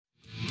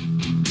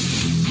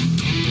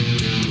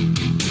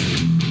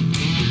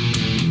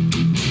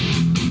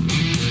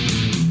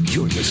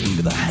listening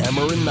to the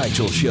Hammer and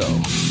Nigel Show.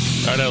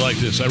 All right, I like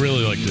this. I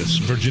really like this.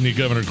 Virginia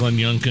Governor Glenn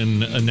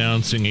Youngkin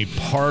announcing a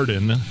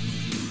pardon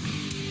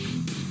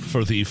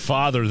for the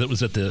father that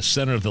was at the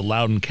center of the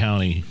Loudoun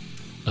County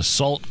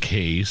assault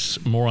case.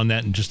 More on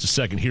that in just a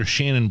second. Here's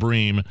Shannon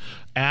Bream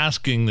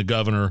asking the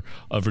governor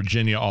of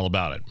Virginia all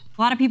about it.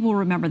 A lot of people will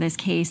remember this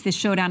case, this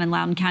showdown in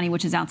Loudoun County,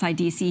 which is outside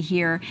D.C.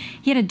 here.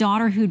 He had a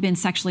daughter who'd been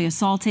sexually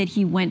assaulted.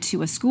 He went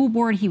to a school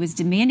board. He was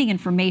demanding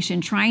information,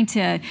 trying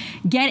to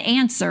get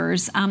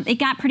answers. It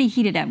got pretty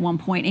heated at one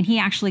point, and he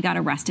actually got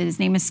arrested. His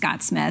name is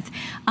Scott Smith.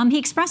 He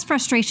expressed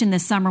frustration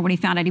this summer when he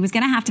found out he was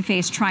going to have to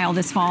face trial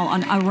this fall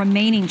on a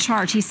remaining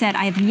charge. He said,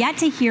 "I have yet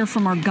to hear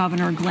from our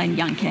governor, Glenn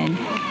Youngkin."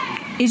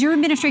 Is your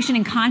administration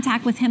in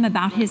contact with him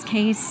about his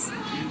case?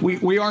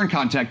 We are in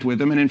contact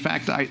with him, and in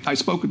fact, I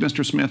spoke with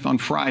Mr. Smith on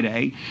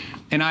Friday,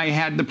 and I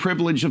had the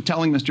privilege of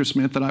telling Mr.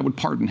 Smith that I would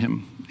pardon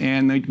him,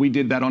 and we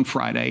did that on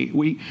Friday.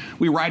 We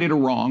righted a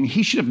wrong.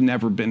 He should have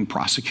never been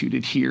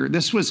prosecuted here.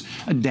 This was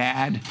a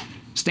dad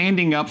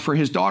standing up for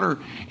his daughter,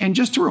 and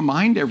just to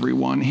remind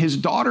everyone, his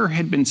daughter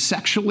had been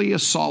sexually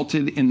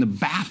assaulted in the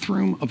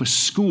bathroom of a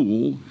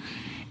school,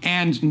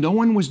 and no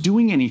one was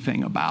doing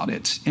anything about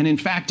it. And in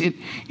fact,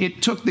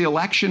 it took the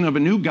election of a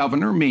new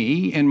governor,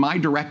 me, and my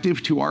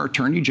directive to our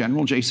Attorney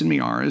General, Jason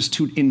Miyares,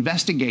 to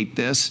investigate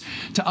this,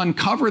 to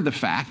uncover the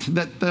fact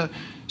that the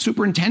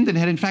superintendent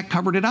had in fact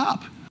covered it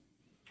up.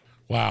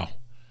 Wow.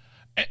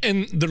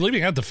 And they're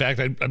leaving out the fact,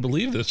 I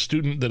believe the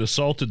student that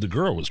assaulted the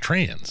girl was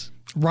trans.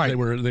 Right. They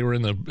were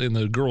in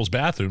the girls'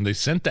 bathroom. They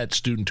sent that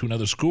student to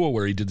another school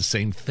where he did the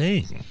same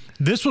thing.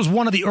 This was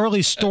one of the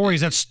early stories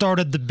that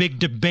started the big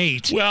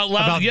debate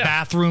about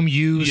bathroom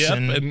use. Yep,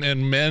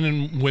 and men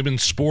and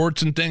women's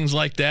sports and things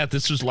like that.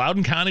 This was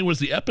Loudoun County was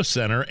the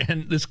epicenter,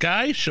 and this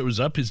guy shows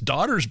up. His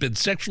daughter's been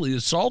sexually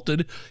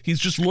assaulted. He's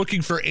just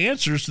looking for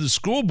answers to the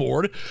school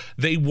board.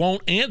 They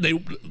won't, and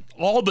they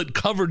all but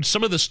covered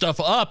some of the stuff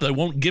up. They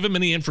won't give him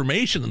any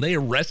information, and they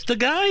arrest the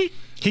guy.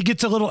 He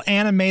gets a little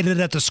animated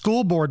at the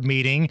school board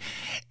meeting,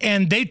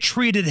 and they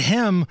treated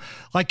him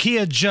like he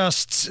had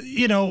just,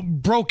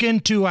 broke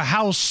into a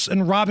house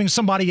and robbing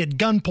somebody at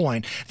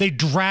gunpoint. They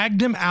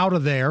dragged him out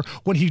of there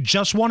when he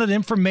just wanted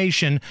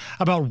information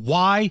about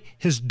why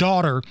his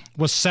daughter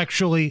was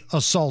sexually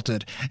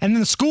assaulted. And then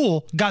the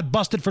school got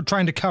busted for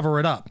trying to cover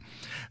it up.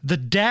 The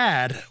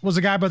dad was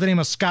a guy by the name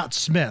of Scott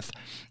Smith,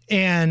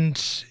 and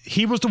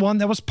he was the one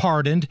that was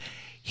pardoned.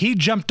 He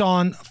jumped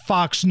on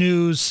Fox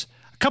News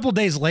a couple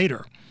days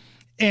later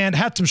and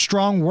had some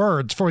strong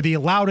words for the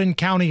Loudoun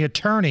County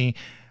attorney,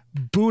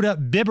 Buddha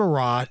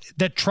Bibarat,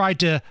 that tried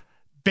to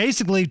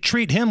basically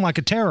treat him like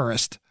a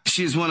terrorist.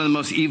 She's one of the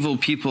most evil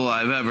people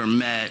I've ever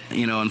met.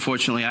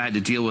 Unfortunately, I had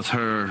to deal with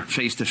her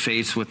face to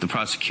face with the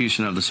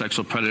prosecution of the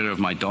sexual predator of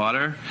my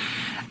daughter.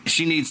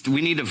 We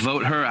need to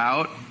vote her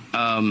out.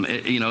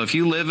 If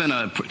you live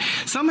in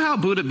somehow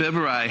Buddha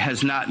Bibarai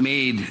has not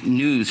made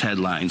news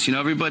headlines.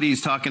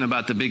 Everybody's talking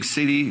about the big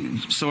city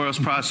Soros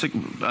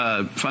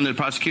funded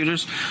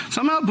prosecutors.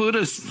 Somehow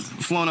Buddha's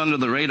flown under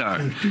the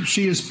radar.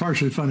 She is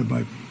partially funded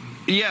by.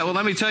 Yeah, well,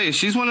 let me tell you,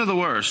 she's one of the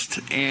worst.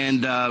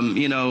 And,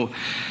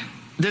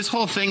 this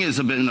whole thing has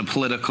been a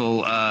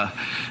political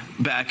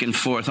back and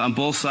forth on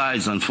both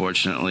sides,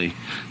 unfortunately.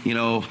 We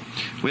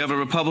have a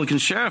Republican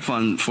sheriff,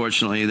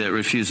 unfortunately, that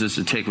refuses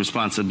to take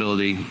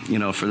responsibility,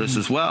 for this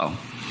as well.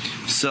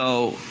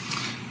 So,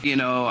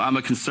 I'm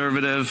a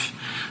conservative,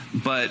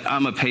 but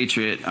I'm a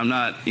patriot. I'm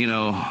not,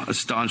 a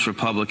staunch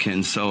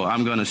Republican, so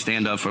I'm going to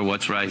stand up for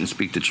what's right and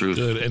speak the truth.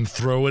 Good, and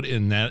throw it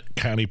in that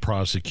county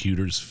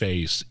prosecutor's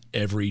face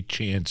every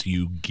chance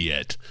you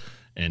get,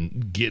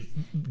 and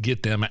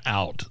get them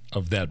out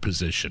of that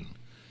position.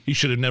 He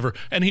should have never,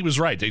 and he was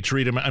right. They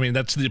treat him,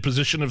 that's the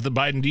position of the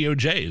Biden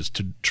DOJ, is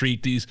to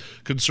treat these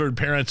concerned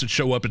parents that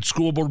show up at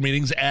school board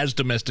meetings as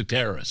domestic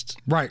terrorists.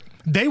 Right.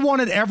 They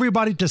wanted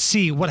everybody to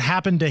see what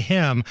happened to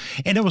him,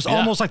 and it was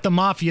almost like the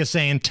mafia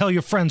saying, tell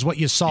your friends what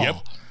you saw. Yep.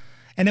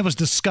 And it was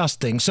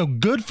disgusting. So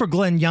good for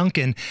Glenn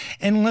Youngkin.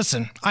 And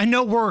listen, I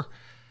know we're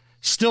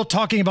still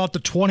talking about the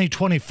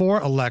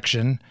 2024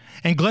 election,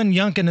 and Glenn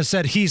Youngkin has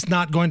said he's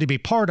not going to be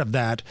part of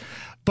that.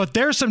 But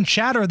there's some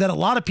chatter that a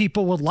lot of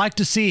people would like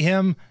to see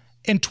him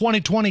in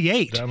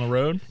 2028. Down the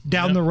road?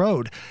 Down the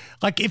road.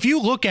 Like, if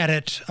you look at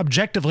it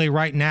objectively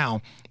right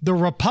now, the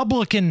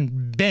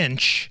Republican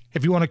bench,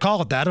 if you want to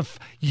call it that, of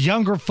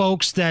younger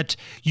folks that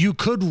you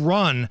could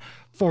run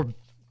for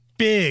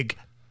big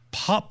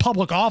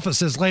public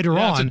offices later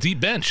on. It's a deep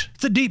bench.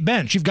 It's a deep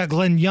bench. You've got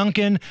Glenn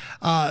Youngkin.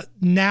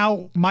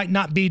 Now might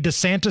not be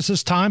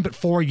DeSantis' time, but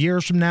 4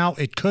 years from now,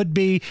 it could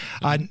be.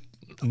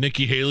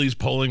 Nikki Haley's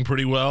polling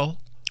pretty well.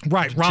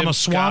 Right.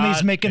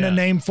 Ramaswamy's making a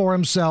name for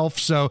himself.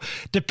 So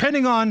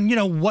depending on,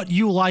 what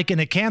you like in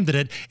a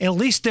candidate, at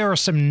least there are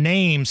some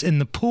names in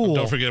the pool.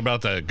 Don't forget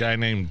about that guy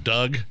named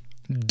Doug.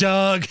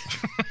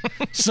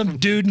 Some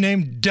dude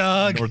named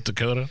Doug. North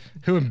Dakota.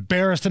 Who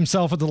embarrassed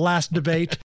himself at the last debate.